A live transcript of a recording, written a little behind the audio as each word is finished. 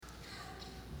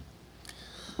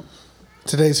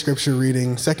Today's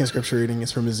second scripture reading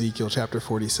is from Ezekiel chapter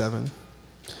 47.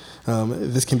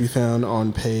 This can be found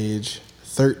on page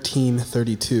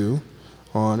 1332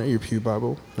 on your Pew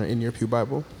Bible, or in your Pew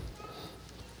Bible.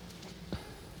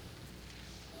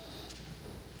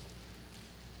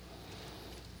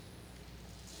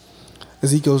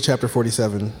 Ezekiel chapter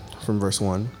 47 from verse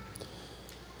 1.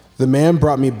 The man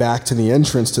brought me back to the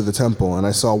entrance to the temple, and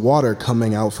I saw water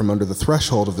coming out from under the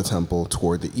threshold of the temple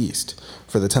toward the east,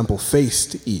 for the temple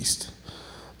faced east.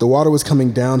 The water was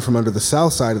coming down from under the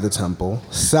south side of the temple,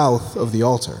 south of the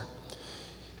altar.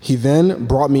 He then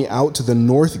brought me out to the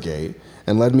north gate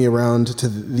and led me around to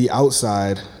the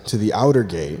outside, to the outer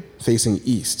gate, facing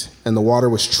east, and the water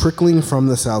was trickling from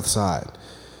the south side.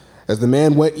 As the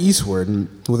man went eastward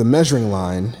with a measuring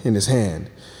line in his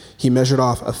hand, he measured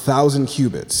off 1,000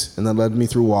 cubits and then led me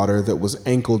through water that was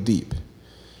ankle deep.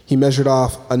 He measured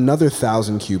off another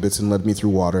 1,000 cubits and led me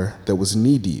through water that was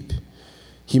knee deep.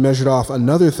 He measured off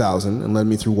another 1,000 and led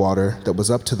me through water that was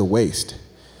up to the waist.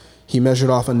 He measured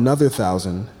off another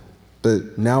 1,000,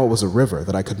 but now it was a river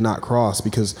that I could not cross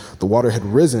because the water had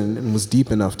risen and was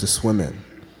deep enough to swim in.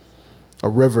 A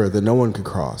river that no one could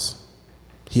cross.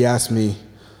 He asked me,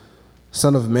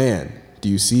 "Son of man, do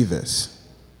you see this?"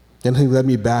 Then he led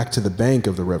me back to the bank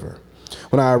of the river.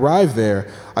 When I arrived there,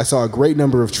 I saw a great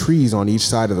number of trees on each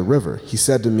side of the river. He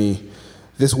said to me,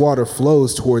 "This water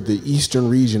flows toward the eastern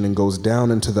region and goes down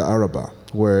into the Arabah,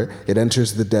 where it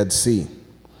enters the Dead Sea.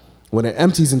 When it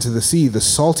empties into the sea, the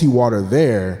salty water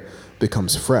there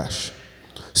becomes fresh.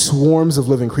 Swarms of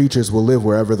living creatures will live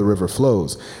wherever the river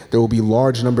flows. There will be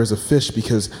large numbers of fish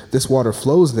because this water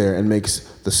flows there and makes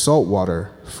the salt water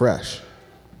fresh.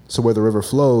 So where the river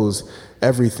flows,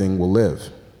 everything will live.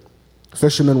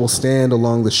 Fishermen will stand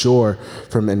along the shore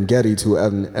from En-Gedi to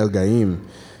El-Gaim.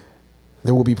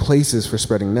 There will be places for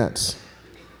spreading nets.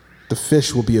 The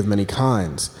fish will be of many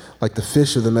kinds, like the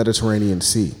fish of the Mediterranean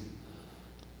Sea.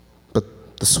 But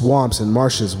the swamps and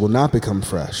marshes will not become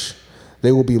fresh.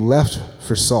 They will be left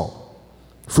for salt.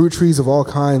 Fruit trees of all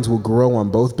kinds will grow on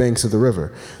both banks of the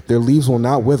river. Their leaves will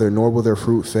not wither, nor will their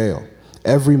fruit fail.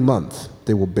 Every month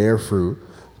they will bear fruit,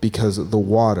 because the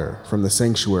water from the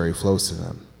sanctuary flows to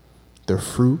them. Their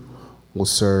fruit will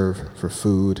serve for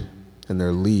food, and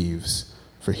their leaves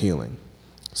for healing."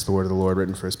 It's the word of the Lord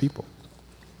written for his people.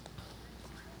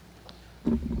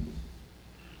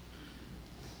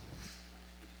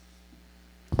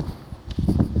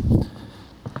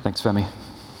 Thanks, Femi.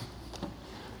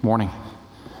 Morning.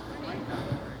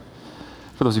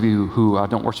 For those of you who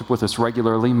don't worship with us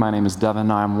regularly, my name is Devin.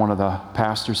 I'm one of the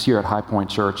pastors here at High Point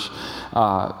Church.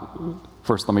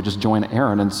 First, let me just join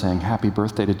Aaron in saying happy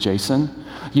birthday to Jason.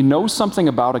 You know something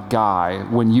about a guy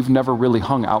when you've never really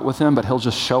hung out with him, but he'll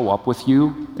just show up with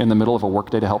you in the middle of a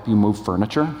workday to help you move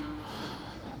furniture?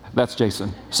 That's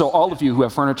Jason. So all of you who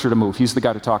have furniture to move, he's the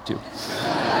guy to talk to.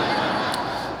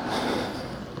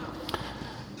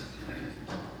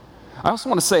 I also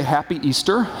want to say happy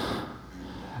Easter.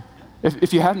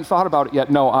 If you hadn't thought about it yet,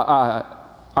 no,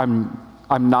 I'm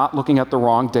not looking at the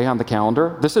wrong day on the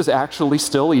calendar. This is actually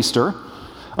still Easter.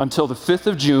 Until the 5th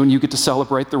of June, you get to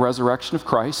celebrate the resurrection of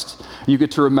Christ. You get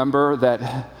to remember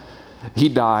that he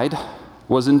died,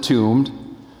 was entombed,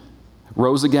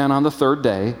 rose again on the third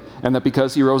day, and that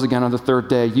because he rose again on the third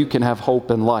day, you can have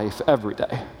hope in life every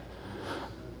day.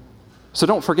 So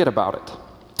don't forget about it.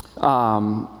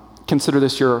 Consider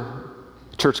this your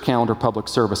church calendar public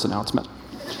service announcement.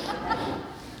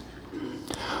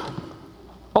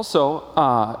 Also,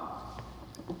 I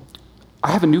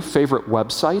have a new favorite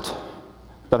website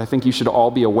that I think you should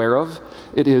all be aware of.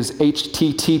 It is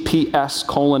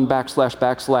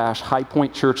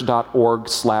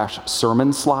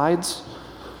https://highpointchurch.org/sermon slides.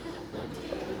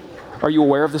 Are you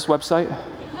aware of this website?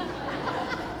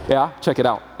 Yeah, check it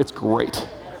out. It's great.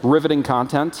 Riveting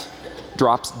content,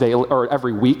 drops daily or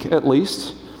every week at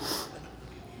least.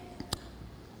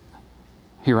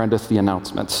 Here endeth the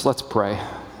announcements. Let's pray.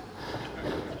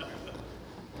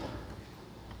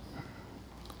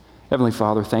 Heavenly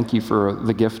Father, thank you for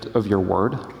the gift of your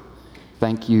word.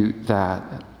 Thank you that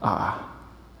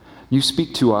you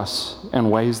speak to us in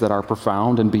ways that are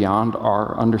profound and beyond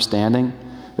our understanding,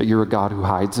 that you're a God who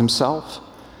hides himself,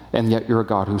 and yet you're a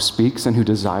God who speaks and who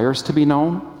desires to be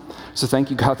known. So thank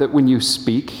you, God, that when you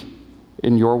speak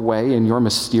in your way, in your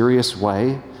mysterious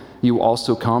way, you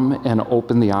also come and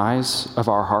open the eyes of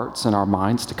our hearts and our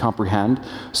minds to comprehend.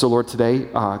 So Lord, today,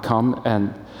 come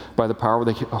and by the power of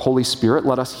the Holy Spirit,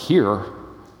 let us hear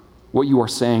what you are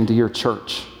saying to your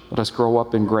church. Let us grow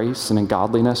up in grace and in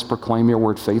godliness, proclaim your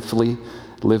word faithfully,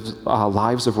 live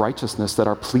lives of righteousness that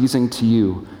are pleasing to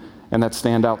you and that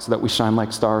stand out so that we shine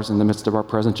like stars in the midst of our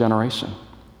present generation.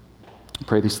 I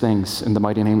pray these things in the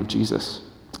mighty name of Jesus.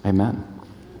 Amen.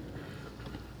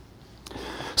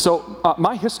 So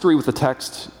my history with the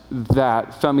text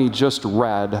that Femi just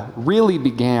read really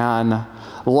began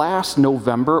last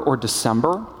November or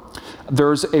December.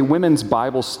 There's a women's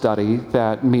Bible study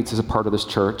that meets as a part of this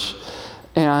church,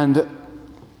 and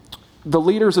the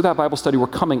leaders of that Bible study were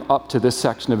coming up to this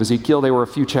section of Ezekiel. They were a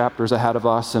few chapters ahead of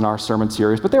us in our sermon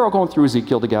series, but they were all going through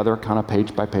Ezekiel together, kind of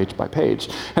page by page by page.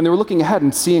 And they were looking ahead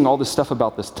and seeing all this stuff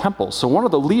about this temple. So one of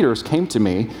the leaders came to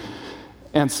me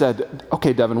and said,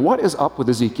 okay, Devin, what is up with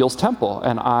Ezekiel's temple?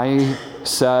 And I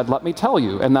said, let me tell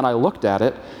you. And then I looked at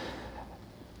it,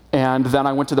 and then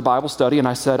I went to the Bible study, and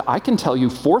I said, I can tell you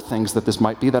 4 things that this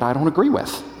might be that I don't agree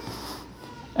with.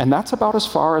 And that's about as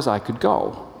far as I could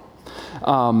go.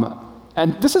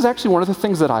 And this is actually one of the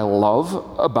things that I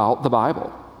love about the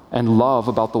Bible and love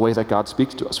about the way that God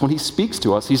speaks to us. When he speaks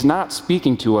to us, he's not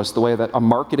speaking to us the way that a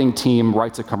marketing team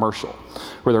writes a commercial,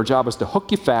 where their job is to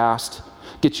hook you fast,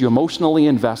 get you emotionally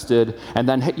invested, and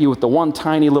then hit you with the one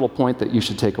tiny little point that you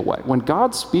should take away. When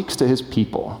God speaks to his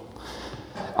people,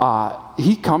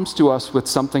 he comes to us with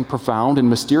something profound and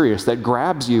mysterious that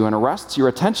grabs you and arrests your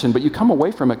attention, but you come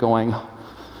away from it going,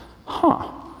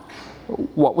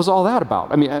 what was all that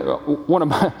about? I mean,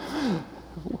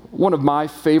 one of my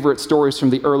favorite stories from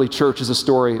the early church is a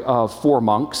story of 4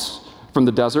 monks from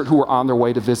the desert who were on their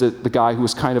way to visit the guy who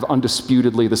was kind of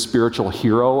undisputedly the spiritual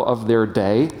hero of their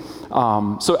day.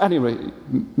 So anyway,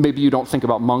 maybe you don't think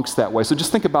about monks that way. So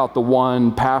just think about the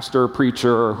one pastor,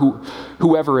 preacher, or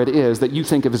whoever it is that you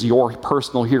think of as your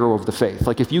personal hero of the faith.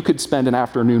 Like if you could spend an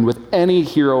afternoon with any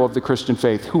hero of the Christian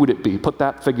faith, who would it be? Put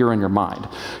that figure in your mind.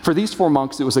 For these 4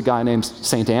 monks, it was a guy named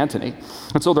St. Anthony.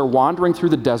 And so they're wandering through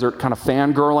the desert, kind of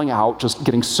fangirling out, just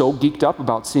getting so geeked up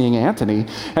about seeing Anthony.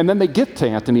 And then they get to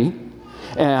Anthony,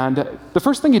 and the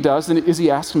first thing he does is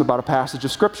he asks him about a passage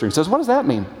of Scripture. He says, what does that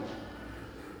mean?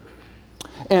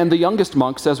 And the youngest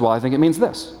monk says, well, I think it means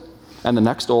this. And the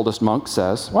next oldest monk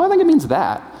says, well, I think it means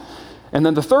that. And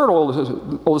then the third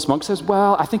oldest monk says,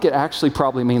 well, I think it actually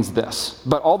probably means this.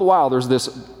 But all the while, there's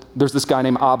this guy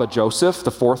named Abba Joseph,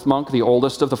 the 4th monk, the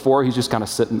oldest of the 4. He's just kind of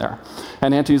sitting there.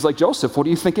 And Antony's like, Joseph, what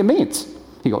do you think it means?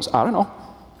 He goes, I don't know.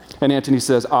 And Antony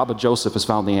says, Abba Joseph has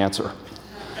found the answer.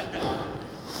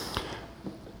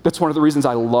 That's one of the reasons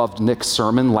I loved Nick's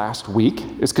sermon last week,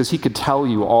 is because he could tell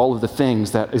you all of the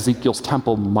things that Ezekiel's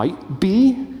temple might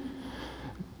be,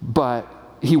 but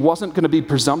he wasn't going to be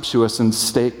presumptuous and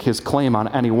stake his claim on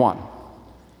any one.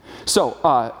 So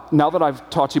now that I've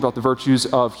taught you about the virtues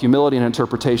of humility and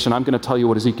interpretation, I'm going to tell you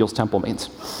what Ezekiel's temple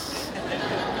means.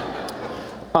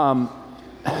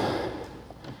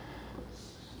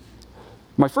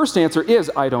 My first answer is,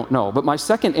 I don't know. But my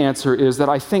second answer is that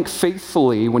I think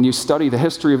faithfully, when you study the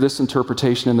history of this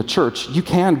interpretation in the church, you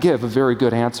can give a very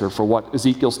good answer for what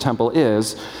Ezekiel's temple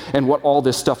is and what all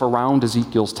this stuff around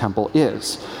Ezekiel's temple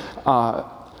is.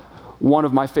 One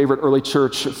of my favorite early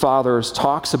church fathers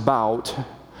talks about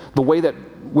the way that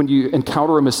when you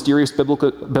encounter a mysterious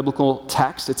biblical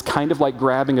text, it's kind of like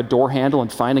grabbing a door handle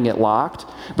and finding it locked.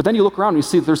 But then you look around and you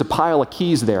see that there's a pile of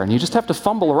keys there, and you just have to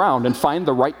fumble around and find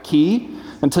the right key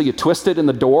until you twist it in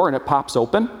the door and it pops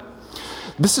open.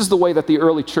 This is the way that the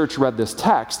early church read this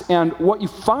text. And what you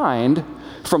find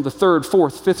from the 3rd,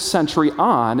 4th, 5th century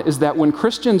on is that when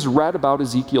Christians read about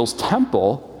Ezekiel's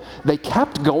temple, they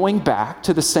kept going back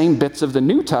to the same bits of the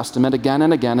New Testament again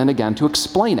and again and again to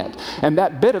explain it. And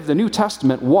that bit of the New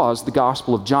Testament was the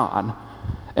Gospel of John,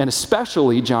 and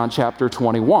especially John chapter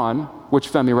 21, which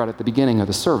Femi read at the beginning of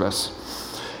the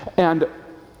service. And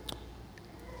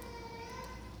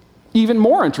even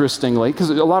more interestingly, because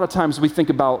a lot of times we think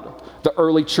about the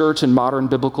early church and modern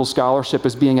biblical scholarship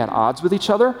as being at odds with each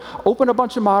other, open a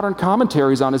bunch of modern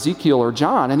commentaries on Ezekiel or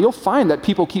John, and you'll find that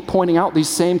people keep pointing out these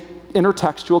same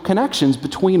intertextual connections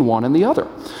between one and the other.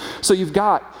 So you've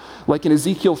got, like in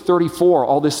Ezekiel 34,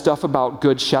 all this stuff about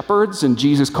good shepherds and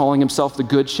Jesus calling himself the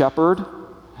good shepherd.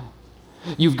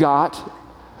 You've got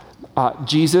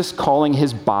Jesus calling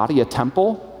his body a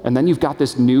temple. And then you've got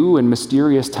this new and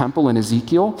mysterious temple in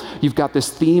Ezekiel. You've got this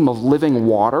theme of living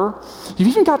water. You've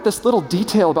even got this little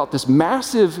detail about this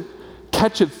massive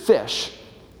catch of fish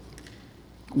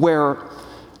where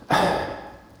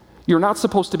you're not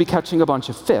supposed to be catching a bunch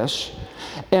of fish.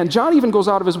 And John even goes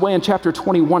out of his way in chapter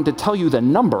 21 to tell you the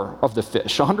number of the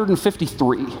fish,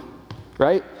 153,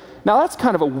 right? Now, that's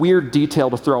kind of a weird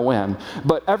detail to throw in,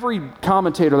 but every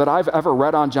commentator that I've ever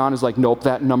read on John is like, nope,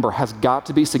 that number has got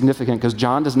to be significant because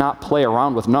John does not play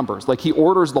around with numbers. Like, he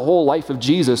orders the whole life of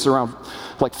Jesus around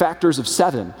like factors of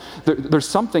 7. There's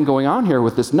something going on here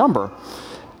with this number.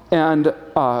 And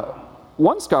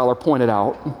one scholar pointed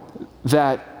out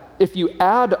that if you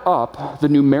add up the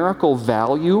numerical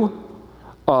value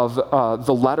of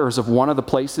the letters of one of the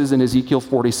places in Ezekiel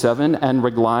 47 and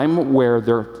Reglaim where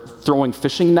they're throwing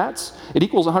fishing nets, it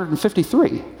equals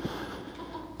 153.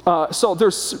 So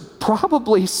there's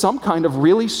probably some kind of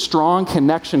really strong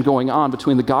connection going on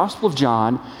between the Gospel of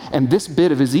John and this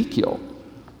bit of Ezekiel.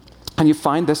 And you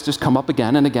find this just come up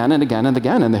again and again and again and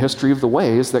again in the history of the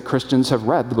ways that Christians have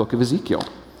read the book of Ezekiel.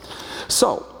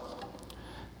 So,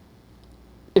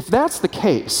 if that's the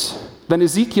case, then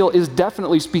Ezekiel is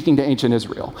definitely speaking to ancient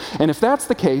Israel. And if that's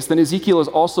the case, then Ezekiel is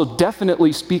also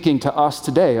definitely speaking to us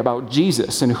today about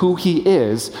Jesus and who he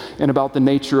is and about the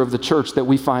nature of the church that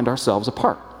we find ourselves a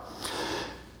part.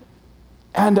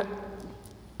 And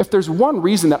if there's one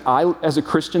reason that I, as a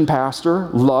Christian pastor,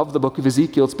 love the book of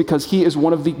Ezekiel, it's because he is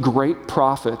one of the great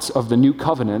prophets of the new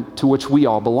covenant to which we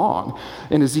all belong.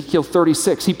 In Ezekiel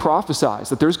 36, he prophesies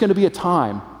that there's going to be a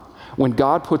time when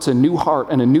God puts a new heart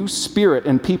and a new spirit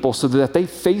in people so that they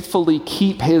faithfully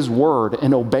keep his word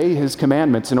and obey his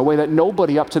commandments in a way that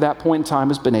nobody up to that point in time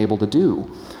has been able to do.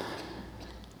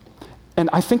 And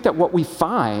I think that what we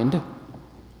find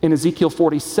in Ezekiel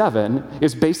 47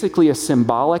 is basically a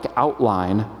symbolic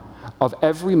outline of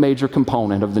every major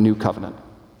component of the new covenant.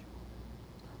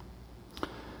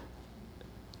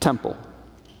 Temple,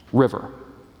 river,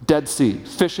 Dead Sea,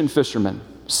 fish and fishermen,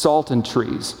 salt and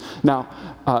trees. Now,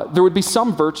 there would be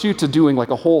some virtue to doing like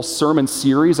a whole sermon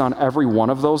series on every one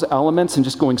of those elements and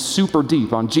just going super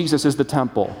deep on Jesus is the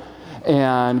temple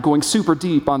and going super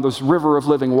deep on this river of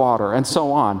living water and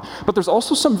so on. But there's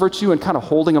also some virtue in kind of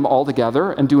holding them all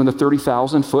together and doing the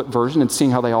 30,000-foot version and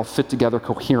seeing how they all fit together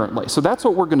coherently. So that's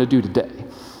what we're going to do today.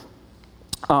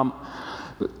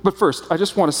 But first, I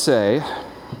just want to say,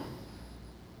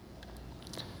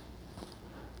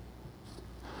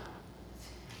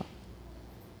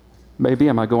 maybe,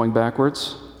 am I going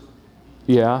backwards?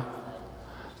 Yeah.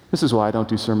 This is why I don't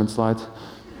do sermon slides.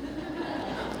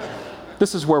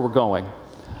 This is where we're going.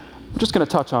 I'm just going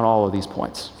to touch on all of these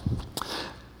points.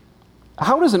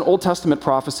 How does an Old Testament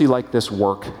prophecy like this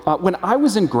work? When I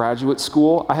was in graduate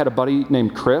school, I had a buddy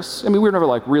named Chris. I mean, we were never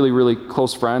like really, really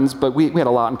close friends, but we had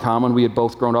a lot in common. We had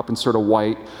both grown up in sort of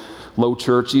white, low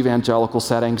church, evangelical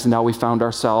settings, and now we found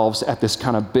ourselves at this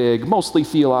kind of big, mostly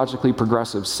theologically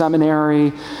progressive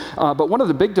seminary. But one of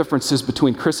the big differences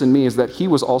between Chris and me is that he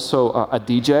was also a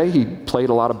DJ. He played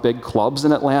a lot of big clubs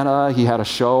in Atlanta. He had a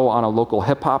show on a local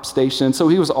hip-hop station, so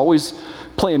he was always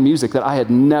playing music that I had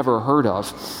never heard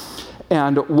of.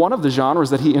 And one of the genres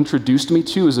that he introduced me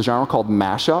to is a genre called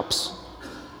mashups.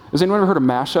 Has anyone ever heard of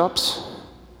mashups?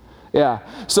 Yeah.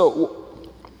 So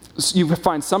you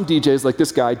find some DJs like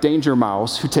this guy, Danger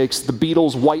Mouse, who takes the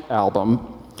Beatles' White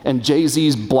Album and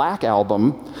Jay-Z's Black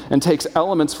Album and takes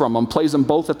elements from them, plays them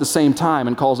both at the same time,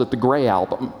 and calls it the Gray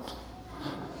Album.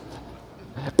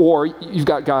 Or you've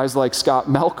got guys like Scott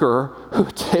Melker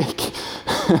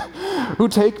who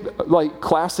take like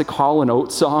classic Hall &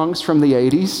 Oates songs from the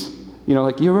 80s. You know,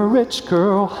 like, you're a rich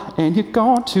girl and you're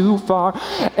gone too far.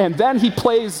 And then he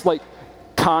plays like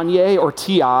Kanye or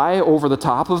T.I. over the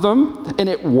top of them, and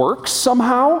it works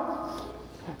somehow.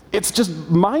 It's just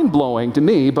mind-blowing to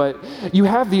me, but you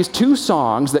have these two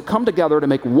songs that come together to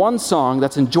make one song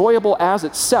that's enjoyable as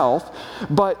itself,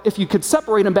 but if you could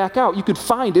separate them back out, you could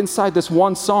find inside this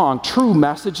one song true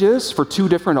messages for two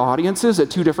different audiences at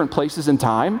two different places in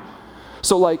time.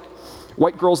 So like,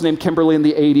 white girls named Kimberly in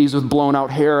the 80s with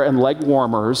blown-out hair and leg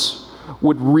warmers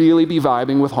would really be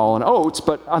vibing with Hall & Oates.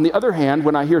 But on the other hand,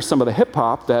 when I hear some of the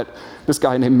hip-hop that this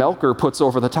guy named Melker puts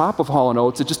over the top of Hall &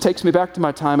 Oates, it just takes me back to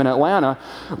my time in Atlanta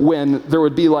when there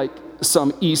would be like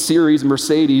some E-Series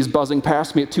Mercedes buzzing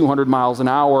past me at 200 miles an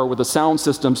hour with a sound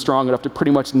system strong enough to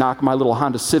pretty much knock my little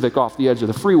Honda Civic off the edge of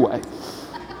the freeway.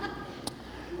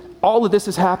 All of this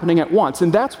is happening at once,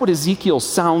 and that's what Ezekiel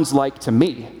sounds like to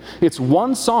me. It's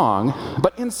one song,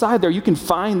 but inside there you can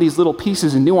find these little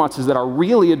pieces and nuances that are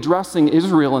really addressing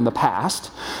Israel in the past,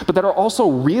 but that are also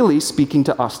really speaking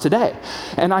to us today.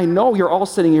 And I know you're all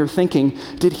sitting here thinking,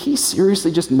 did he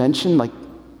seriously just mention like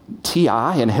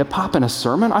T.I. and hip-hop in a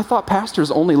sermon? I thought pastors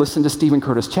only listened to Stephen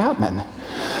Curtis Chapman.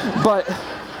 But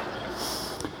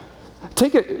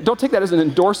don't take that as an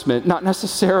endorsement, not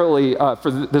necessarily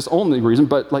for this only reason,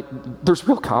 but like there's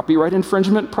real copyright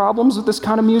infringement problems with this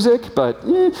kind of music, but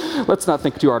let's not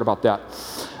think too hard about that.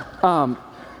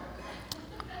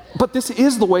 But this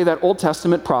is the way that Old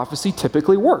Testament prophecy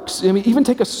typically works. I mean, even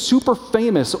take a super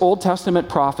famous Old Testament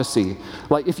prophecy.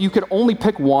 Like if you could only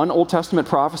pick one Old Testament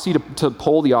prophecy to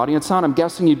poll the audience on, I'm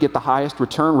guessing you'd get the highest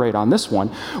return rate on this one,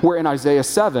 where in Isaiah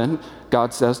 7,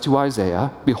 God says to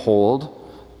Isaiah, "Behold,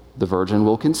 the virgin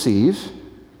will conceive,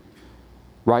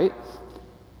 right?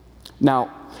 Now,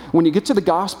 when you get to the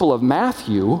Gospel of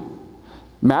Matthew,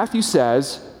 Matthew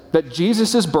says that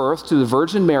Jesus' birth to the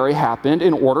Virgin Mary happened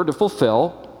in order to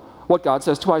fulfill what God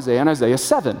says to Isaiah in Isaiah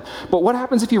 7. But what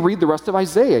happens if you read the rest of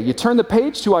Isaiah? You turn the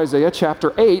page to Isaiah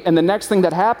chapter 8, and the next thing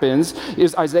that happens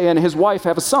is Isaiah and his wife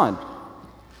have a son.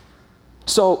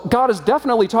 So God is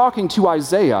definitely talking to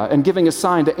Isaiah and giving a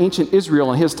sign to ancient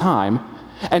Israel in his time,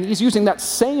 and he's using that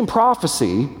same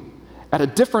prophecy at a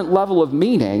different level of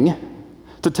meaning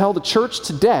to tell the church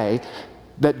today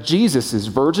that Jesus'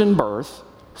 virgin birth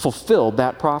fulfilled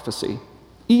that prophecy,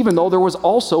 even though there was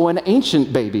also an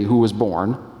ancient baby who was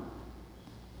born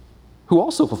who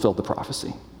also fulfilled the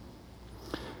prophecy.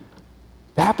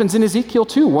 It happens in Ezekiel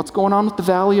too. What's going on with the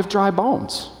valley of dry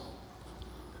bones?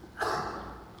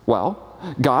 Well,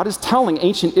 God is telling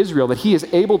ancient Israel that he is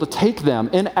able to take them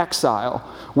in exile,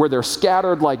 where they're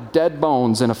scattered like dead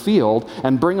bones in a field,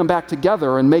 and bring them back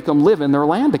together and make them live in their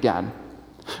land again.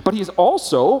 But he's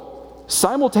also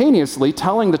simultaneously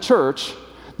telling the church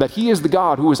that he is the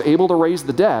God who is able to raise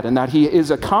the dead, and that he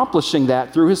is accomplishing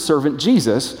that through his servant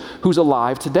Jesus, who's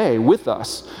alive today with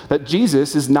us. That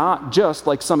Jesus is not just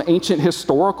like some ancient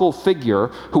historical figure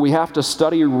who we have to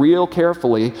study real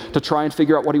carefully to try and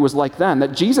figure out what he was like then.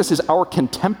 That Jesus is our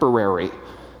contemporary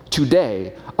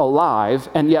today, alive,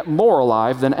 and yet more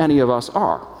alive than any of us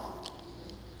are.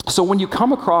 So when you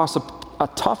come across a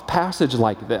tough passage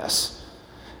like this,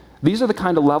 these are the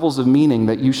kind of levels of meaning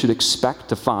that you should expect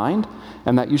to find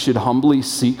and that you should humbly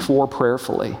seek for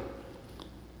prayerfully.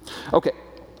 Okay.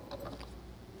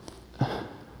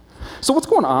 So what's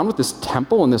going on with this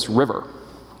temple and this river?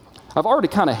 I've already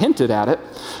kind of hinted at it.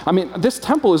 I mean, this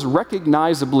temple is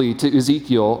recognizably to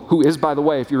Ezekiel, who is, by the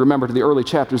way, if you remember to the early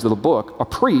chapters of the book, a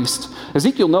priest.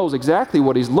 Ezekiel knows exactly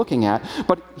what he's looking at,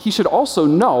 but he should also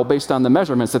know, based on the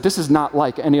measurements, that this is not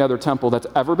like any other temple that's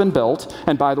ever been built.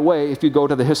 And by the way, if you go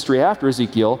to the history after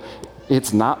Ezekiel,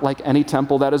 it's not like any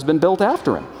temple that has been built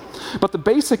after him. But the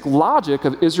basic logic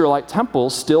of Israelite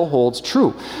temples still holds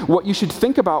true. What you should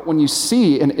think about when you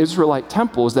see an Israelite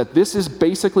temple is that this is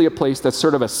basically a place that's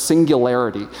sort of a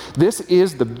singularity. This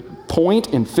is the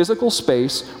point in physical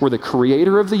space where the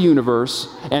creator of the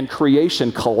universe and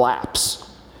creation collapse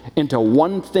into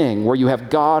one thing, where you have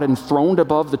God enthroned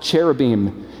above the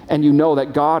cherubim, and you know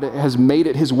that God has made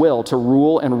it his will to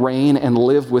rule and reign and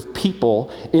live with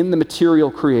people in the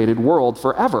material created world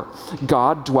forever.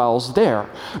 God dwells there.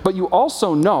 But you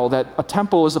also know that a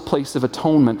temple is a place of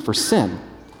atonement for sin.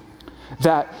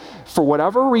 That for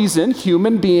whatever reason,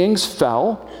 human beings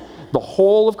fell, the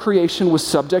whole of creation was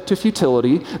subject to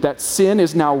futility, that sin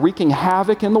is now wreaking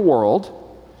havoc in the world,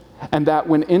 and that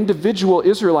when individual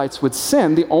Israelites would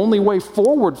sin, the only way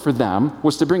forward for them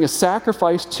was to bring a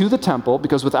sacrifice to the temple,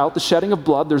 because without the shedding of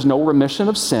blood, there's no remission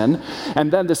of sin,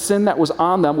 and then the sin that was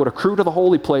on them would accrue to the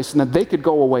holy place, and then they could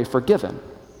go away forgiven.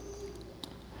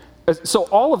 So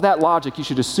all of that logic, you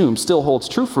should assume, still holds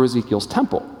true for Ezekiel's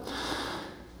temple.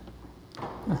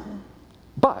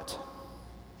 But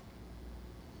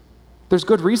there's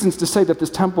good reasons to say that this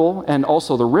temple and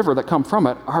also the river that come from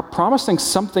it are promising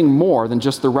something more than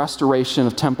just the restoration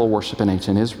of temple worship in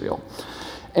ancient Israel.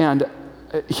 And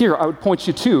here I would point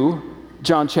you to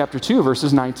John chapter 2,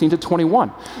 verses 19 to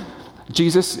 21.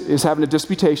 Jesus is having a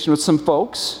disputation with some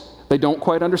folks. They don't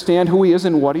quite understand who he is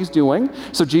and what he's doing.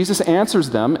 So Jesus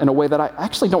answers them in a way that I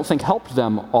actually don't think helped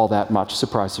them all that much.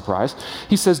 Surprise, surprise.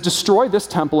 He says, "Destroy this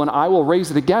temple and I will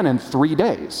raise it again in 3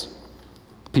 days."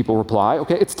 People reply,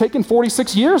 "Okay, it's taken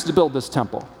 46 years to build this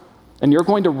temple, and you're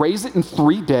going to raise it in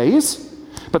 3 days?"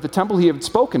 But the temple he had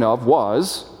spoken of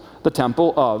was the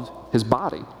temple of his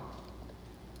body.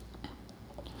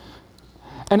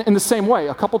 And in the same way,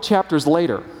 a couple chapters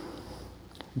later,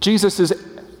 Jesus is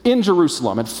in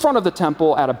Jerusalem, in front of the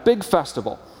temple at a big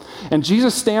festival. And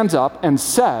Jesus stands up and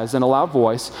says in a loud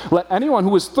voice, "Let anyone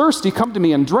who is thirsty come to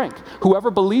me and drink.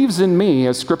 Whoever believes in me,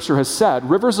 as Scripture has said,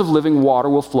 rivers of living water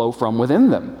will flow from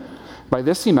within them." By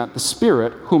this he meant the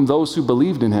Spirit, whom those who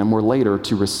believed in him were later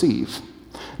to receive.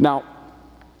 Now,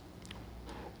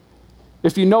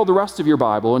 if you know the rest of your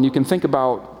Bible, and you can think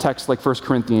about texts like 1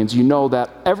 Corinthians, you know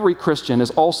that every Christian is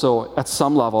also, at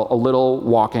some level, a little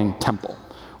walking temple.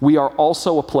 We are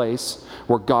also a place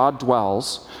where God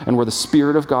dwells and where the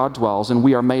Spirit of God dwells, and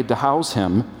we are made to house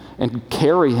him and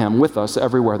carry him with us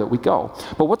everywhere that we go.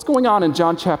 But what's going on in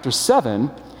John chapter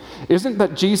 7 isn't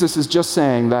that Jesus is just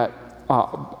saying that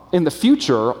in the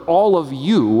future, all of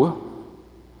you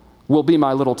will be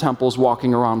my little temples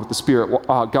walking around with the Spirit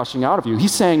gushing out of you.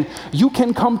 He's saying, you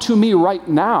can come to me right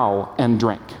now and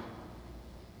drink.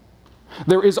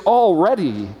 There is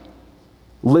already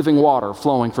living water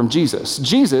flowing from Jesus.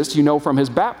 Jesus, you know from his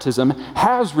baptism,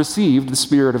 has received the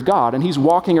Spirit of God, and he's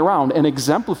walking around and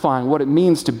exemplifying what it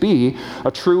means to be a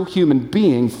true human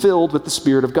being filled with the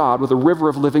Spirit of God, with a river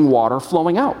of living water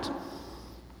flowing out.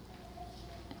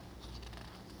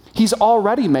 He's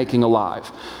already making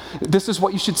alive. This is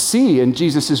what you should see in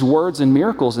Jesus' words and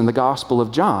miracles in the Gospel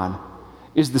of John,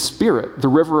 is the Spirit, the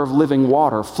river of living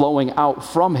water flowing out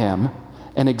from him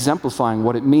and exemplifying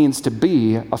what it means to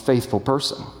be a faithful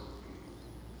person.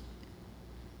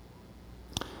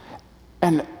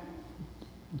 And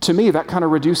to me, that kind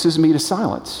of reduces me to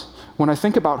silence. When I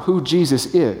think about who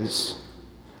Jesus is,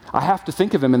 I have to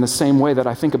think of him in the same way that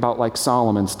I think about like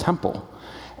Solomon's temple,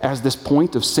 as this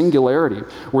point of singularity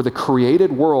where the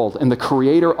created world and the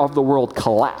creator of the world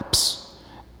collapse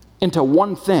into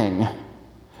one thing,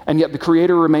 and yet the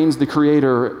creator remains the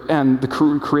creator and the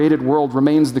created world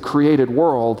remains the created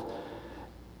world.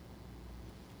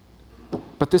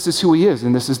 But this is who he is,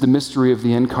 and this is the mystery of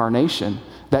the incarnation,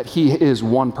 that he is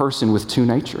one person with two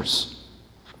natures.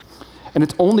 And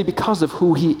it's only because of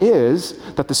who he is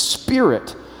that the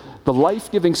Spirit, the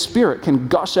life-giving Spirit, can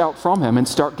gush out from him and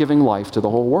start giving life to the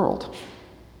whole world.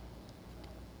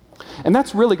 And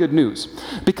that's really good news,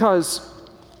 because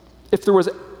if there was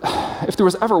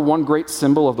ever one great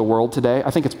symbol of the world today,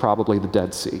 I think it's probably the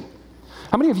Dead Sea.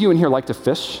 How many of you in here like to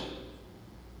fish?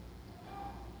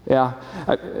 Yeah.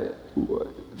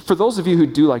 For those of you who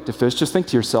do like to fish, just think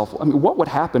to yourself, I mean, what would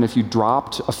happen if you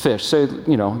dropped a fish, say,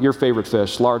 your favorite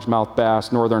fish, largemouth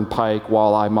bass, northern pike,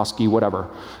 walleye, muskie, whatever.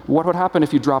 What would happen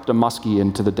if you dropped a muskie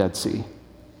into the Dead Sea?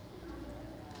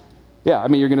 Yeah, I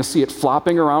mean, you're going to see it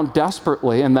flopping around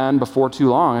desperately, and then before too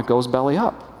long, it goes belly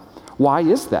up. Why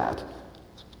is that?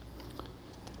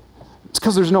 It's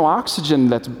because there's no oxygen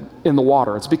that's in the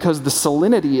water. It's because the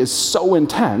salinity is so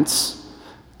intense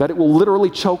that it will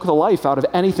literally choke the life out of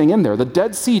anything in there. The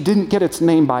Dead Sea didn't get its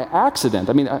name by accident.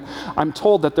 I mean, I'm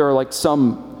told that there are like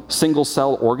some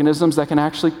single-cell organisms that can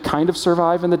actually kind of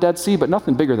survive in the Dead Sea, but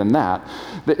nothing bigger than that.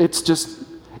 It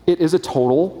is a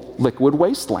total liquid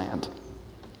wasteland.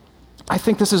 I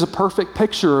think this is a perfect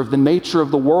picture of the nature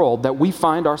of the world that we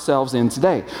find ourselves in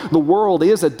today. The world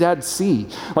is a Dead Sea.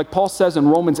 Like Paul says in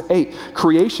Romans 8,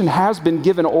 creation has been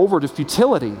given over to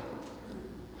futility.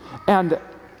 And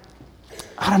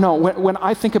I don't know, when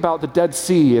I think about the Dead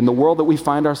Sea and the world that we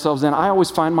find ourselves in, I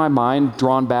always find my mind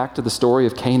drawn back to the story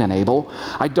of Cain and Abel.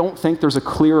 I don't think there's a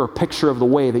clearer picture of the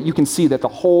way that you can see that the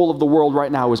whole of the world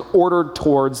right now is ordered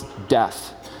towards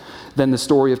death than the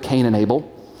story of Cain and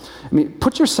Abel. I mean,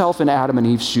 put yourself in Adam and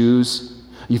Eve's shoes.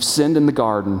 You've sinned in the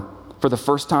garden. For the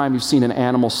first time, you've seen an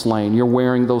animal slain. You're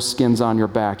wearing those skins on your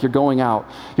back. You're going out.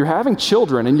 You're having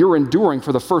children, and you're enduring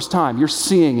for the first time. You're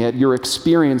seeing it. You're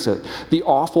experiencing it. The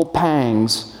awful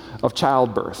pangs of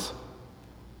childbirth.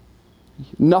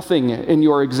 Nothing in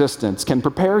your existence can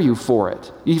prepare you for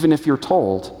it, even if you're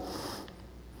told.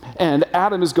 And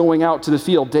Adam is going out to the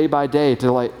field day by day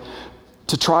to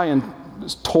try and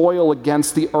toil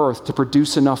against the earth to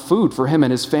produce enough food for him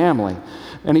and his family.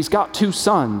 And he's got 2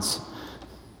 sons.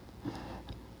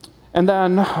 And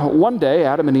then one day,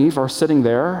 Adam and Eve are sitting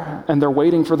there, and they're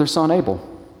waiting for their son Abel.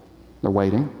 They're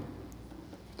waiting.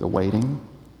 They're waiting.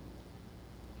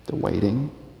 They're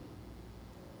waiting.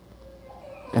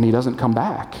 And he doesn't come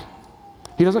back.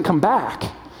 He doesn't come back.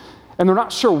 And they're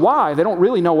not sure why. They don't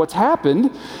really know what's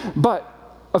happened. But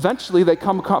eventually they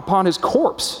come upon his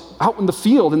corpse out in the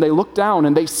field, and they look down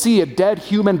and they see a dead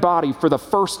human body for the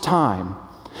first time.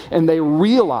 And they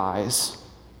realize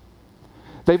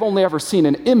they've only ever seen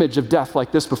an image of death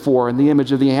like this before, in the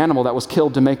image of the animal that was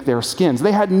killed to make their skins.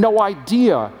 They had no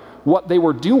idea what they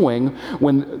were doing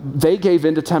when they gave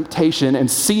into temptation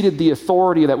and ceded the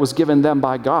authority that was given them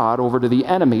by God over to the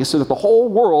enemy, so that the whole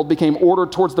world became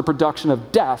ordered towards the production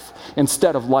of death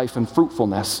instead of life and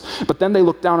fruitfulness. But then they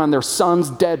look down on their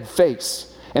son's dead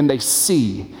face, and they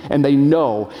see, and they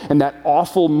know, and that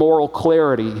awful moral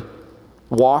clarity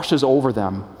washes over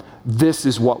them. This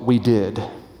is what we did.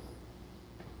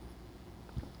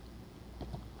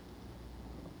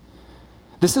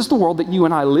 This is the world that you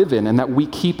and I live in and that we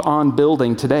keep on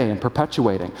building today and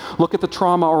perpetuating. Look at the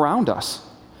trauma around us.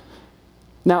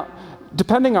 Now,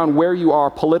 depending on where you are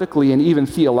politically and even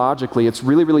theologically, it's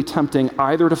really, really tempting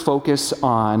either to focus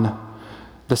on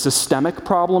the systemic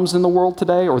problems in the world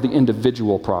today or the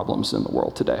individual problems in the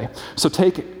world today. So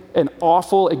take an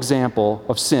awful example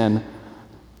of sin,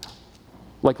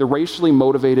 like the racially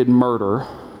motivated murder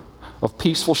of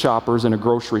peaceful shoppers in a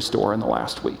grocery store in the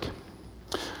last week.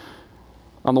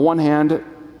 On the one hand,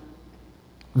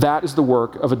 That is the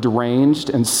work of a deranged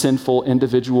and sinful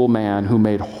individual man who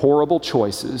made horrible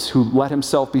choices, who let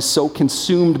himself be so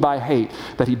consumed by hate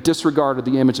that he disregarded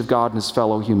the image of God in his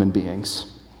fellow human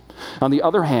beings. On the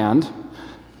other hand,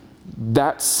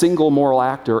 that single moral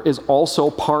actor is also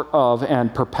part of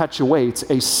and perpetuates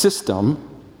a system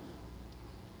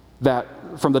that,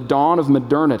 from the dawn of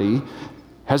modernity,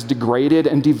 has degraded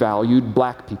and devalued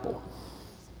black people.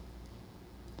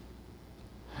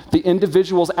 The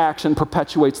individual's action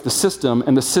perpetuates the system,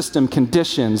 and the system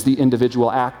conditions the individual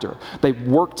actor. They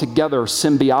work together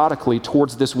symbiotically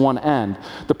towards this one end,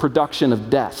 the production of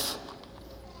death.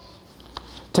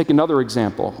 Take another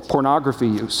example, pornography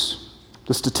use.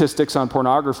 The statistics on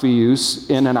pornography use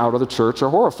in and out of the church are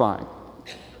horrifying.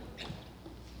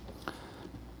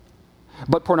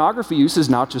 But pornography use is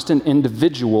not just an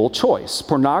individual choice.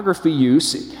 Pornography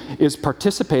use is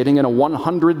participating in a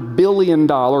 $100 billion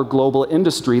global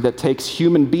industry that takes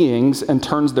human beings and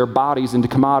turns their bodies into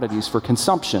commodities for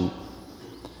consumption.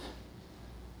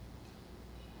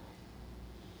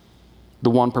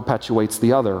 The one perpetuates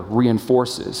the other,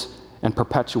 reinforces, and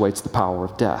perpetuates the power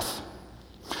of death.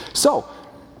 So,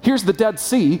 here's the Dead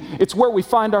Sea. It's where we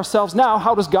find ourselves now.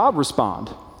 How does God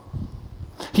respond?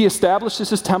 He establishes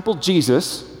his temple,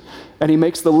 Jesus, and he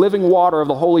makes the living water of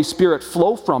the Holy Spirit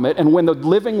flow from it. And when the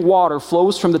living water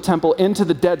flows from the temple into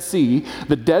the Dead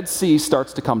Sea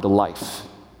starts to come to life.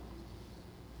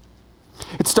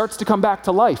 It starts to come back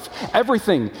to life.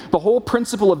 Everything, the whole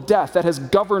principle of death that has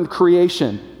governed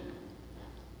creation,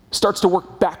 starts to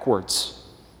work backwards.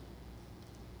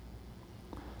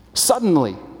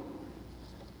 Suddenly,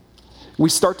 we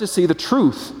start to see the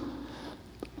truth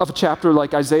of a chapter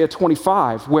like Isaiah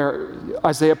 25, where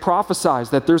Isaiah prophesies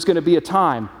that there's going to be a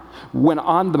time when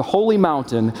on the holy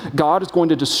mountain, God is going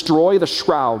to destroy the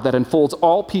shroud that enfolds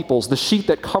all peoples, the sheet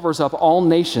that covers up all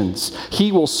nations.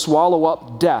 He will swallow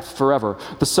up death forever.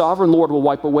 The sovereign Lord will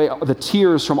wipe away the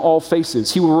tears from all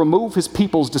faces. He will remove his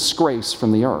people's disgrace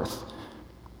from the earth.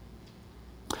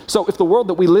 So if the world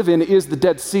that we live in is the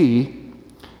Dead Sea,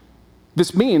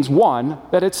 this means, one,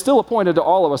 that it's still appointed to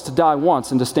all of us to die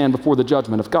once and to stand before the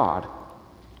judgment of God.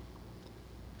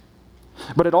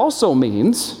 But it also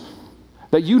means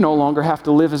that you no longer have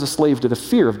to live as a slave to the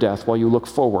fear of death while you look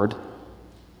forward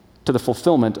to the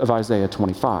fulfillment of Isaiah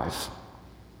 25.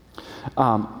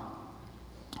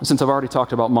 Since I've already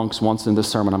talked about monks once in this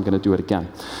sermon, I'm going to do it again.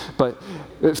 But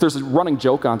if there's a running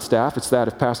joke on staff, it's that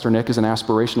if Pastor Nick is an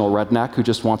aspirational redneck who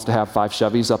just wants to have 5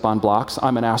 Chevys up on blocks,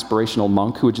 I'm an aspirational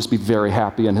monk who would just be very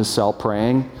happy in his cell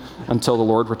praying until the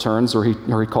Lord returns or he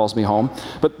calls me home.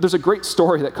 But there's a great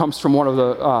story that comes from one of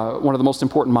the most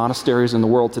important monasteries in the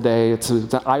world today. It's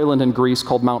an island in Greece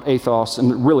called Mount Athos,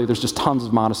 and really there's just tons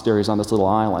of monasteries on this little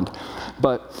island.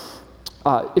 But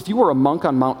if you were a monk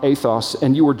on Mount Athos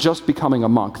and you were just becoming a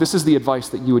monk, this is the advice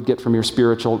that you would get from your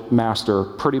spiritual master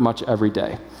pretty much every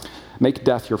day. Make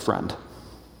death your friend.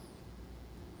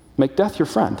 Make death your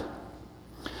friend.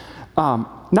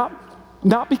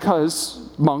 Not because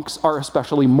monks are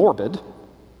especially morbid,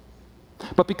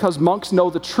 but because monks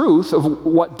know the truth of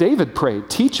what David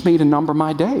prayed. Teach me to number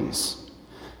my days.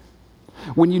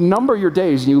 When you number your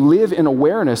days and you live in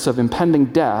awareness of impending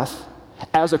death,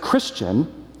 as a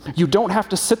Christian, you don't have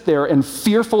to sit there in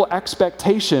fearful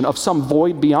expectation of some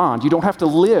void beyond. You don't have to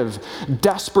live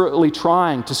desperately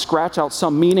trying to scratch out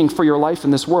some meaning for your life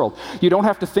in this world. You don't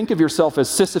have to think of yourself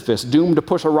as Sisyphus, doomed to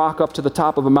push a rock up to the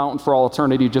top of a mountain for all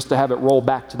eternity just to have it roll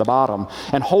back to the bottom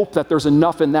and hope that there's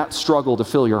enough in that struggle to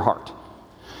fill your heart.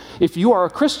 If you are a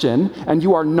Christian and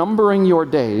you are numbering your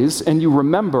days and you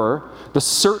remember the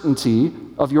certainty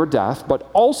of your death, but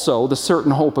also the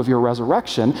certain hope of your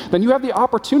resurrection, then you have the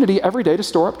opportunity every day to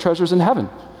store up treasures in heaven.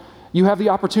 You have the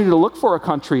opportunity to look for a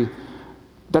country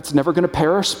that's never going to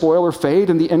perish, spoil, or fade,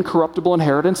 and the incorruptible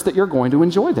inheritance that you're going to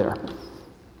enjoy there.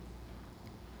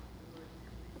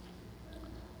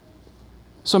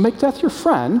 So make death your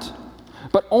friend,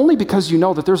 but only because you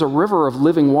know that there's a river of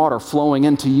living water flowing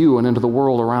into you and into the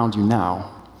world around you now.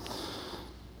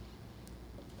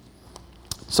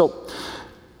 So,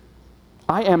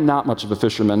 I am not much of a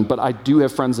fisherman, but I do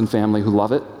have friends and family who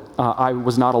love it. I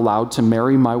was not allowed to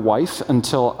marry my wife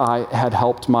until I had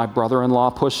helped my brother-in-law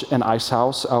push an ice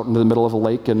house out into the middle of a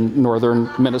lake in northern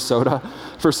Minnesota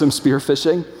for some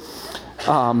spearfishing.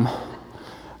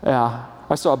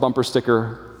 I saw a bumper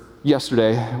sticker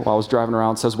yesterday while I was driving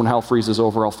around. It says, "When hell freezes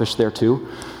over, I'll fish there too."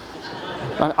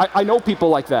 I know people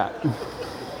like that.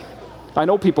 I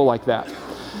know people like that.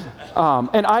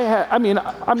 And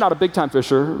I'm not a big-time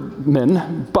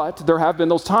fisherman, but there have been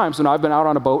those times when I've been out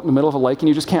on a boat in the middle of a lake and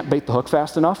you just can't bait the hook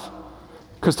fast enough.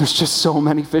 because there's just so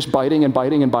many fish biting and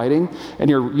biting and biting, and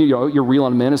you're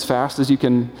reeling them in as fast as you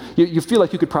can. You feel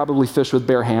like you could probably fish with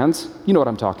bare hands. You know what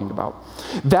I'm talking about.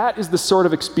 That is the sort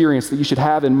of experience that you should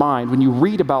have in mind when you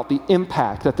read about the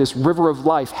impact that this river of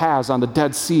life has on the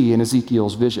Dead Sea in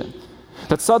Ezekiel's vision.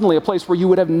 That suddenly a place where you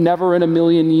would have never in a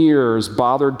million years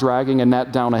bothered dragging a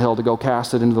net down a hill to go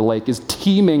cast it into the lake is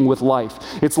teeming with life.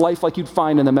 It's life like you'd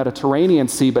find in the Mediterranean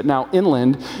Sea, but now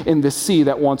inland in this sea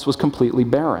that once was completely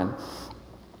barren.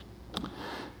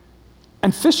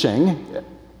 And fishing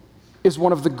is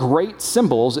one of the great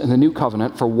symbols in the New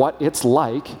Covenant for what it's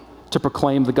like to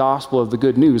proclaim the gospel of the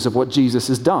good news of what Jesus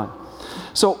has done.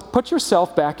 So put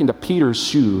yourself back into Peter's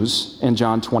shoes in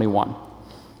John 21.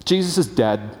 Jesus is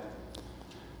dead.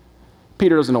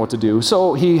 Peter doesn't know what to do,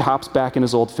 so he hops back in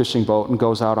his old fishing boat and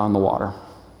goes out on the water.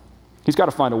 He's got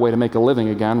to find a way to make a living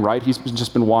again, right? He's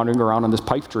just been wandering around on this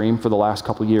pipe dream for the last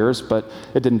couple years, but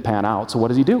it didn't pan out, so what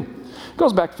does he do? He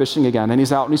goes back fishing again, and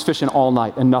he's out and he's fishing all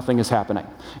night, and nothing is happening,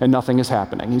 and nothing is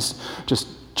happening. He's just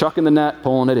chucking the net,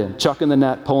 pulling it in, chucking the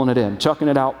net, pulling it in, chucking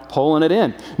it out, pulling it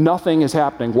in. Nothing is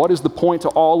happening. What is the point to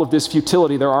all of this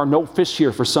futility? There are no fish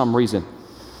here for some reason.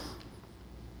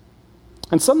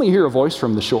 And suddenly you hear a voice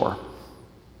from the shore.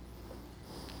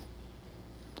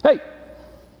 Hey,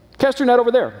 cast your net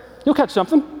over there. You'll catch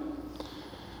something.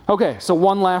 Okay, so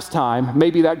one last time,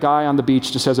 maybe that guy on the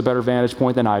beach just has a better vantage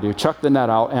point than I do. Chuck the net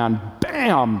out and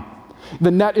bam!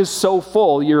 The net is so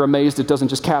full, you're amazed it doesn't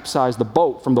just capsize the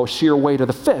boat from the sheer weight of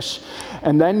the fish.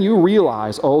 And then you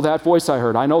realize, oh, that voice I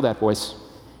heard, I know that voice.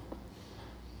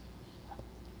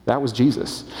 That was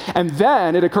Jesus. And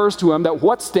then it occurs to him that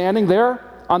what's standing there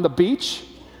on the beach?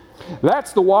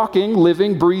 That's the walking,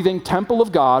 living, breathing temple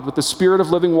of God with the Spirit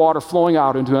of living water flowing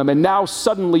out into him. And now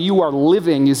suddenly you are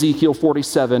living Ezekiel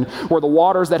 47, where the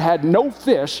waters that had no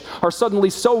fish are suddenly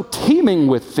so teeming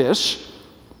with fish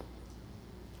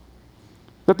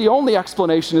that the only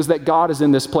explanation is that God is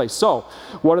in this place. So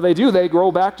what do? They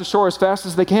row back to shore as fast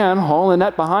as they can, hauling the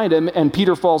net behind him, and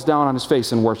Peter falls down on his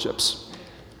face and worships.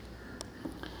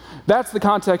 That's the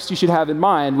context you should have in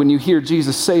mind when you hear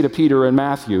Jesus say to Peter in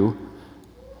Matthew,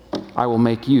 I will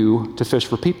make you to fish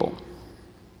for people.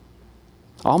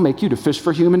 I'll make you to fish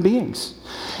for human beings.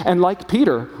 And like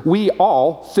Peter, we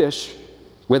all fish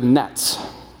with nets.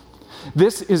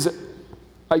 This is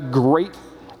a great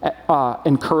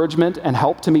encouragement and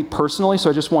help to me personally, so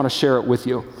I just want to share it with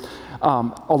you.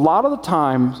 A lot of the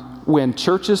times when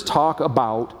churches talk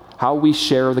about how we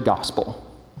share the gospel,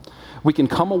 we can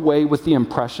come away with the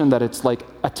impression that it's like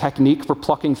a technique for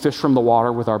plucking fish from the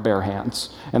water with our bare hands,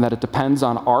 and that it depends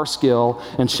on our skill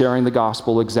in sharing the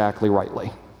gospel exactly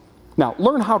rightly. Now,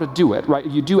 learn how to do it, right?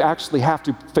 You do actually have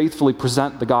to faithfully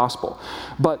present the gospel.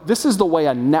 But this is the way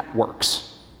a net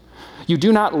works. You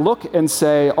do not look and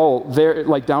say, oh, they're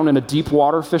like down in a deep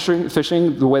water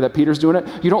fishing, the way that Peter's doing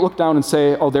it. You don't look down and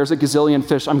say, oh, there's a gazillion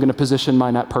fish, I'm going to position my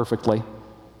net perfectly.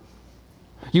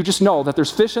 You just know that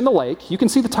there's fish in the lake. You can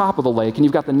see the top of the lake, and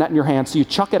you've got the net in your hand, so you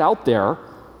chuck it out there.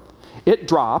 It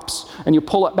drops, and you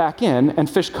pull it back in, and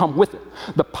fish come with it.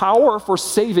 The power for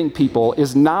saving people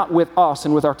is not with us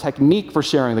and with our technique for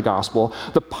sharing the gospel.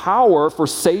 The power for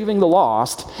saving the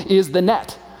lost is the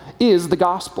net, is the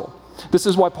gospel. This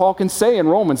is why Paul can say in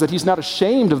Romans that he's not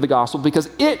ashamed of the gospel, because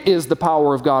it is the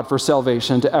power of God for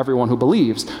salvation to everyone who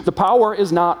believes. The power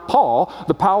is not Paul.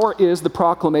 The power is the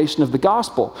proclamation of the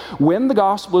gospel. When the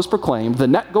gospel is proclaimed, the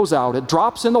net goes out, it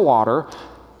drops in the water,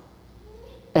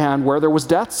 and where there was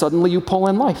death, suddenly you pull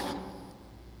in life.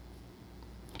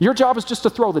 Your job is just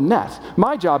to throw the net.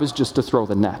 My job is just to throw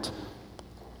the net.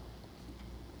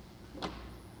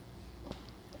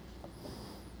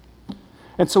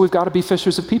 And so we've got to be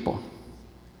fishers of people.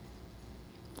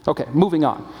 Okay, moving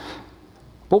on.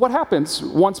 But what happens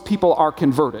once people are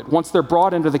converted, once they're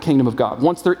brought into the kingdom of God,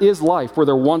 once there is life where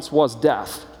there once was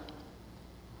death?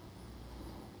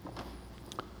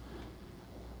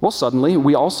 Well, suddenly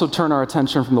we also turn our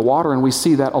attention from the water and we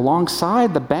see that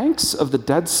alongside the banks of the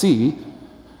Dead Sea,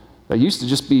 that used to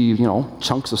just be,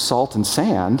 chunks of salt and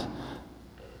sand,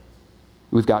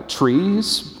 we've got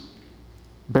trees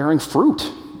bearing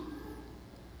fruit.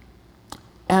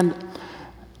 And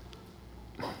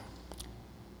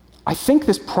I think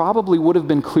this probably would have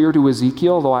been clear to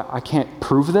Ezekiel, though I can't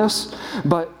prove this,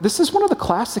 but this is one of the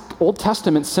classic Old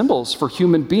Testament symbols for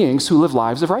human beings who live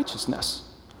lives of righteousness.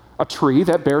 A tree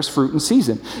that bears fruit in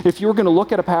season. If you were going to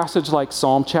look at a passage like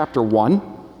Psalm chapter 1,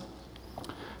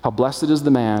 how blessed is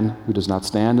the man who does not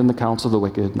stand in the counsel of the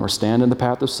wicked, nor stand in the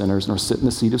path of sinners, nor sit in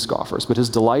the seat of scoffers, but his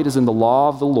delight is in the law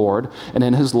of the Lord, and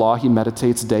in his law he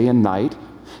meditates day and night.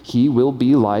 He will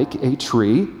be like a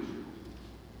tree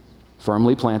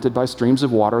firmly planted by streams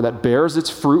of water, that bears its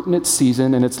fruit in its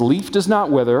season, and its leaf does not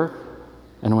wither,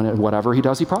 and whatever he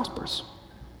does, he prospers.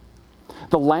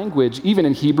 The language, even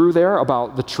in Hebrew there,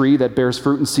 about the tree that bears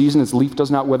fruit in season, its leaf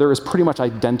does not wither, is pretty much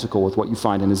identical with what you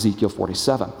find in Ezekiel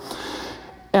 47.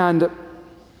 And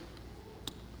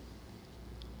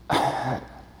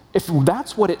if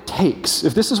that's what it takes,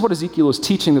 if this is what Ezekiel is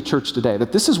teaching the church today,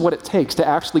 that this is what it takes to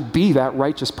actually be that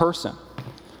righteous person,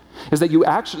 is that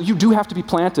you do have to be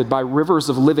planted by rivers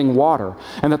of living water,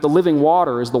 and that the living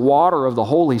water is the water of the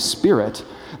Holy Spirit,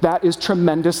 that is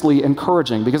tremendously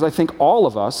encouraging, because I think all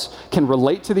of us can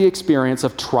relate to the experience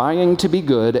of trying to be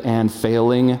good and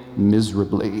failing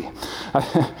miserably.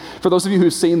 For those of you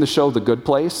who've seen the show The Good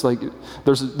Place, like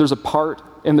there's a part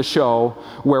in the show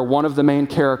where one of the main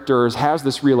characters has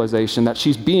this realization that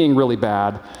she's being really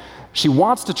bad. She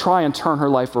wants to try and turn her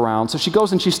life around. So she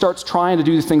goes and she starts trying to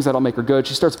do the things that'll make her good.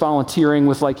 She starts volunteering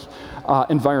with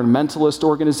environmentalist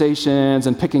organizations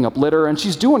and picking up litter, and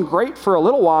she's doing great for a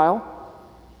little while.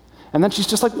 And then she's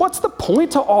just like, what's the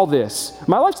point to all this?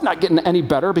 My life's not getting any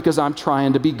better because I'm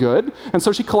trying to be good. And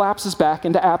so she collapses back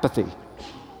into apathy.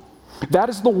 That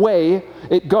is the way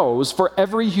it goes for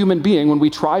every human being when we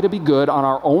try to be good on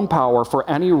our own power for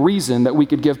any reason that we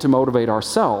could give to motivate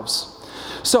ourselves.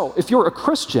 So, if you're a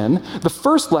Christian, the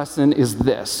first lesson is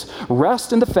this: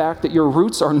 rest in the fact that your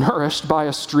roots are nourished by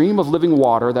a stream of living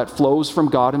water that flows from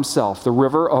God Himself, the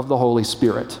river of the Holy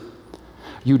Spirit.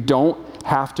 You don't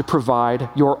have to provide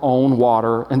your own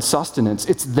water and sustenance.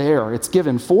 It's there, it's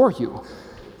given for you.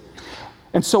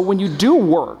 And so when you do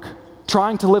work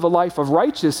trying to live a life of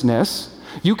righteousness,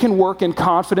 you can work in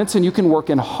confidence and you can work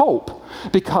in hope,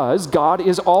 because God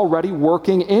is already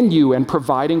working in you and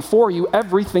providing for you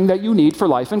everything that you need for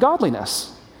life and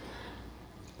godliness.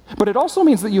 But it also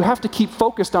means that you have to keep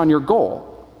focused on your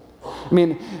goal. I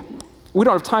mean, we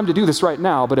don't have time to do this right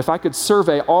now, but if I could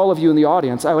survey all of you in the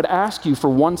audience, I would ask you for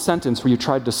one sentence where you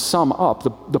tried to sum up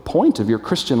the point of your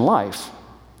Christian life.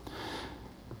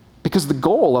 Because the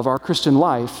goal of our Christian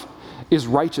life is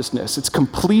righteousness. It's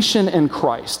completion in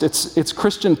Christ. It's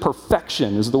Christian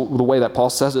perfection is the way that Paul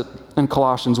says it in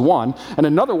Colossians 1. And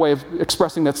another way of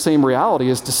expressing that same reality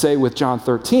is to say with John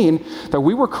 13 that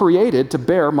we were created to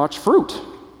bear much fruit.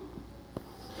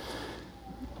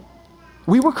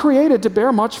 We were created to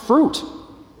bear much fruit.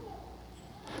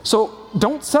 So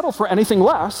don't settle for anything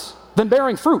less than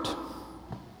bearing fruit.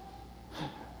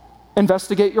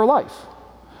 Investigate your life.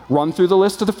 Run through the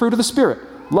list of the fruit of the Spirit: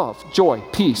 love, joy,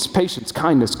 peace, patience,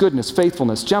 kindness, goodness,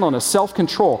 faithfulness, gentleness,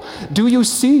 self-control. Do you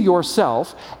see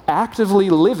yourself actively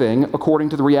living according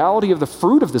to the reality of the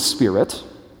fruit of the Spirit?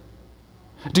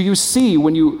 Do you see,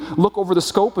 when you look over the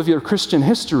scope of your Christian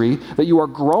history, that you are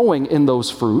growing in those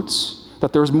fruits,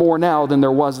 that there's more now than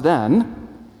there was then?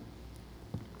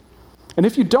 And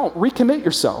if you don't, recommit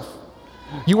yourself.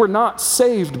 You were not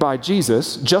saved by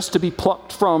Jesus just to be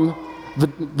plucked from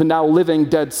the now living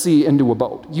Dead Sea into a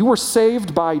boat. You were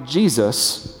saved by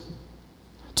Jesus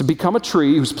to become a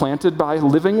tree who's planted by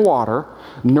living water,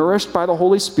 nourished by the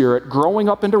Holy Spirit, growing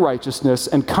up into righteousness,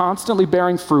 and constantly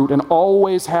bearing fruit and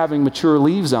always having mature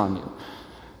leaves on you.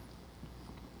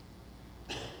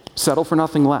 Settle for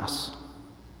nothing less.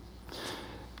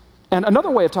 And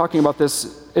another way of talking about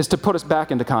this is to put us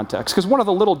back into context, because one of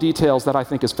the little details that I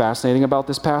think is fascinating about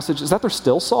this passage is that there's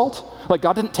still salt. Like,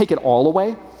 God didn't take it all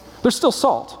away. There's still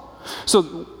salt.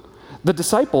 So the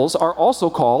disciples are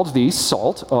also called the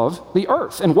salt of the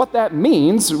earth. And what that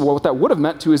means, what that would have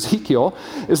meant to Ezekiel,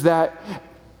 is that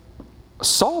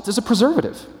salt is a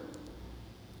preservative.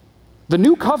 The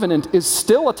new covenant is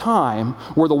still a time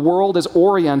where the world is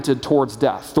oriented towards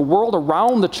death. The world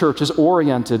around the church is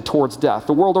oriented towards death.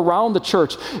 The world around the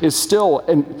church is still,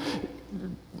 and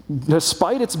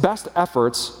despite its best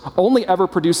efforts, only ever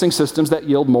producing systems that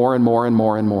yield more and more and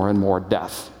more and more and more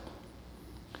death.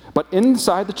 But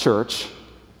inside the church,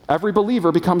 every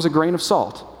believer becomes a grain of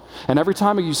salt. And every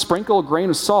time you sprinkle a grain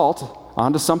of salt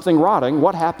onto something rotting,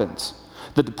 what happens?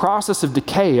 The process of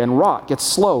decay and rot gets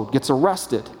slowed, gets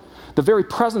arrested. The very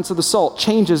presence of the salt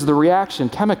changes the reaction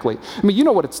chemically. I mean, you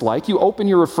know what it's like. You open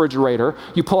your refrigerator,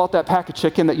 you pull out that pack of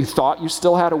chicken that you thought you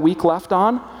still had a week left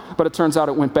on, but it turns out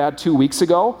it went bad 2 weeks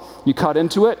ago. You cut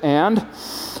into it and,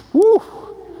 whoo,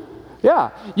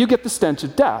 yeah, you get the stench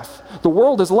of death. The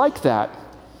world is like that.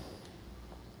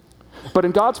 But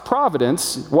in God's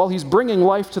providence, while He's bringing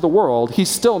life to the world, He's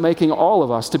still making all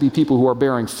of us to be people who are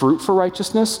bearing fruit for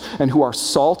righteousness and who are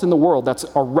salt in the world that's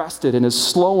arrested and is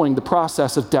slowing the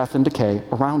process of death and decay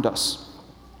around us.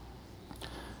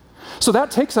 So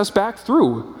that takes us back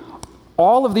through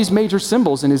all of these major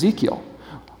symbols in Ezekiel.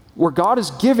 where God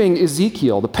is giving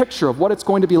Ezekiel the picture of what it's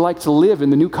going to be like to live in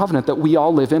the new covenant that we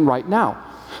all live in right now.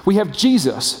 We have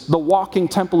Jesus, the walking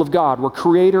temple of God, where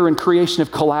creator and creation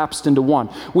have collapsed into one.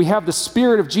 We have the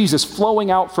Spirit of Jesus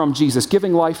flowing out from Jesus,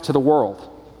 giving life to the world.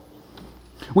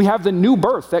 We have the new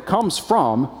birth that comes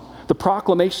from the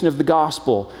proclamation of the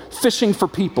gospel, fishing for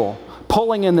people,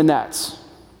 pulling in the nets.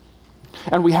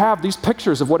 And we have these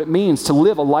pictures of what it means to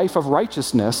live a life of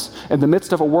righteousness in the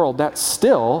midst of a world that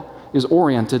still is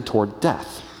oriented toward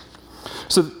death.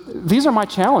 So these are my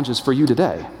challenges for you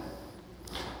today.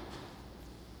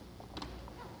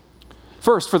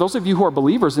 First, for those of you who are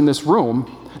believers in this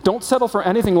room, don't settle for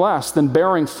anything less than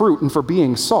bearing fruit and for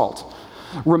being salt.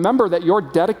 Remember that your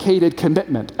dedicated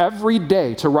commitment every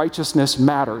day to righteousness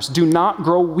matters. Do not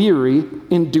grow weary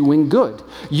in doing good.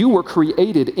 You were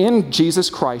created in Jesus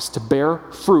Christ to bear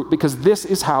fruit because this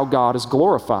is how God is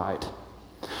glorified.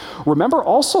 Remember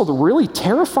also the really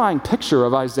terrifying picture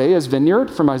of Isaiah's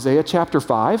vineyard from Isaiah chapter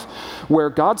 5,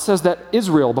 where God says that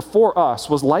Israel before us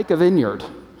was like a vineyard.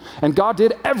 And God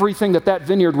did everything that that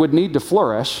vineyard would need to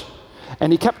flourish.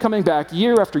 And he kept coming back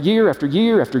year after year after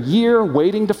year after year,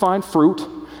 waiting to find fruit,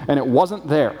 and it wasn't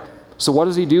there. So what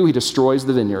does he do? He destroys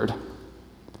the vineyard.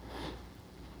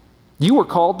 You were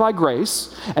called by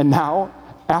grace, and now,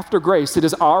 after grace, it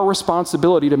is our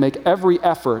responsibility to make every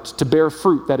effort to bear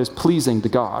fruit that is pleasing to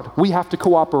God. We have to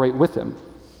cooperate with him.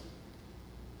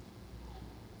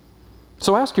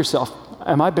 So ask yourself,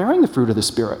 am I bearing the fruit of the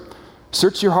Spirit?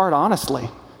 Search your heart honestly.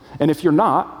 And if you're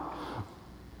not,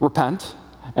 repent,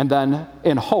 and then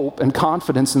in hope and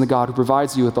confidence in the God who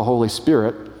provides you with the Holy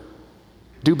Spirit,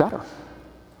 do better.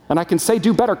 And I can say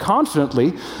do better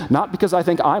confidently, not because I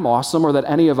think I'm awesome or that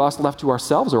any of us left to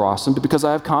ourselves are awesome, but because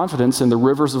I have confidence in the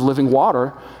rivers of living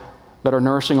water that are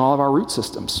nourishing all of our root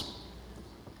systems.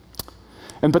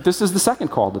 But this is the second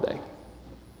call today.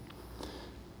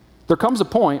 There comes a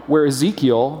point where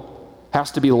Ezekiel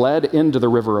has to be led into the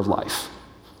river of life,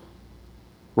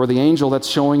 where the angel that's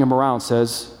showing him around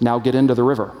says, now get into the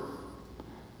river.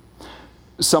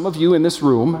 Some of you in this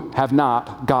room have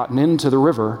not gotten into the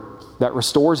river that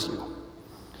restores you.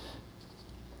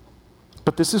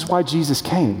 But this is why Jesus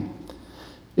came.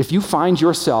 If you find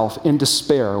yourself in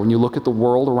despair when you look at the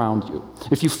world around you,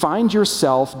 if you find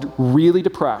yourself really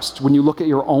depressed when you look at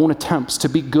your own attempts to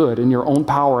be good in your own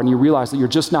power and you realize that you're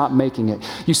just not making it,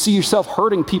 you see yourself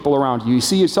hurting people around you, you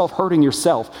see yourself hurting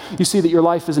yourself, you see that your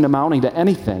life isn't amounting to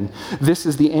anything, this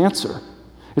is the answer.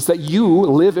 It's that you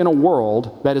live in a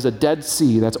world that is a dead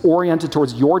sea, that's oriented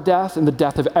towards your death and the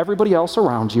death of everybody else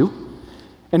around you.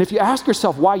 And if you ask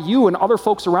yourself why you and other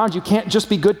folks around you can't just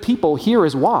be good people, here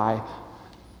is why.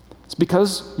 It's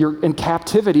because you're in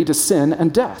captivity to sin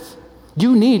and death.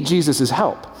 You need Jesus'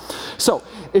 help. So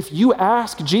if you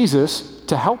ask Jesus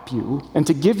to help you and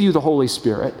to give you the Holy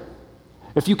Spirit,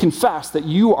 if you confess that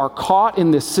you are caught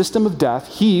in this system of death,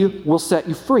 he will set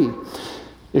you free.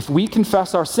 If we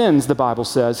confess our sins, the Bible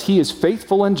says, he is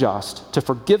faithful and just to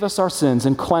forgive us our sins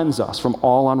and cleanse us from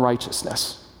all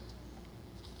unrighteousness.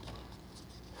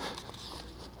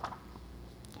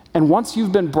 And once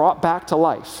you've been brought back to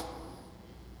life,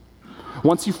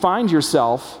 once you find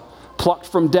yourself plucked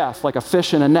from death like a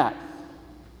fish in a net,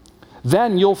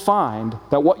 then you'll find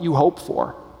that what you hope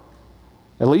for,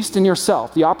 at least in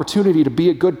yourself, the opportunity to be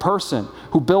a good person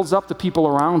who builds up the people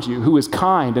around you, who is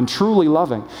kind and truly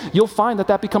loving, you'll find that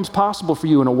that becomes possible for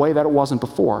you in a way that it wasn't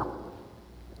before.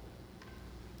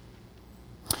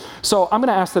 So I'm going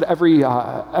to ask that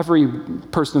every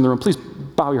person in the room, please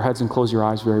bow your heads and close your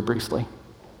eyes very briefly.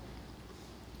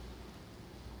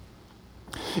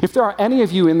 If there are any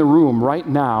of you in the room right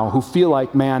now who feel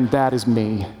like, man, that is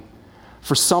me.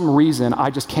 For some reason, I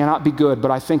just cannot be good,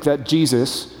 but I think that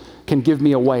Jesus can give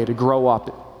me a way to grow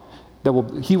up.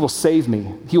 He will save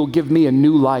me. He will give me a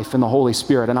new life in the Holy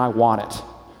Spirit, and I want it.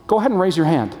 Go ahead and raise your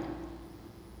hand.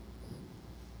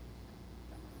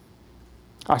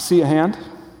 I see a hand.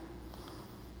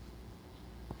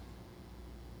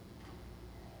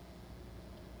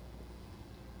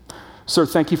 Sir,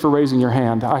 thank you for raising your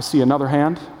hand. I see another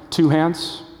hand, 2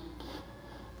 hands.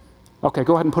 Okay,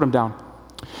 go ahead and put them down.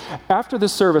 After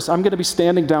this service, I'm going to be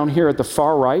standing down here at the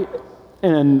far right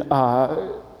in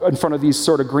front of these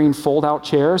sort of green fold-out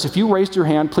chairs. If you raised your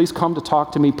hand, please come to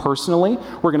talk to me personally.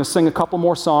 We're going to sing a couple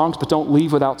more songs, but don't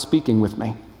leave without speaking with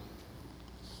me.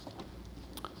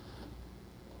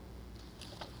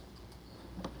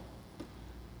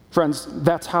 Friends,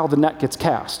 that's how the net gets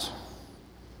cast.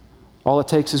 All it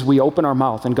takes is we open our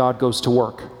mouth and God goes to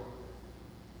work.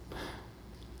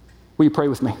 Will you pray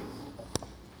with me?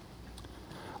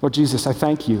 Lord Jesus, I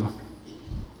thank you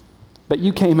that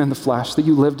you came in the flesh, that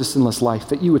you lived a sinless life,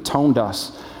 that you atoned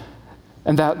us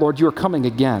And that, Lord, you are coming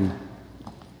again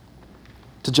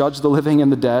to judge the living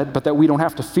and the dead, but that we don't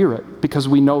have to fear it because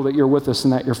we know that you're with us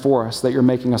and that you're for us, that you're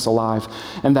making us alive,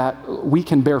 and that we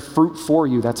can bear fruit for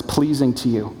you that's pleasing to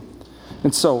you.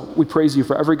 And so we praise you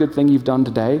for every good thing you've done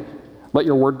today. Let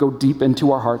your word go deep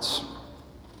into our hearts.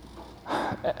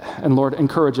 And Lord,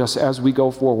 encourage us as we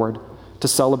go forward to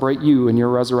celebrate you and your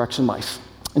resurrection life.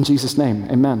 In Jesus' name,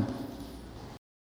 amen.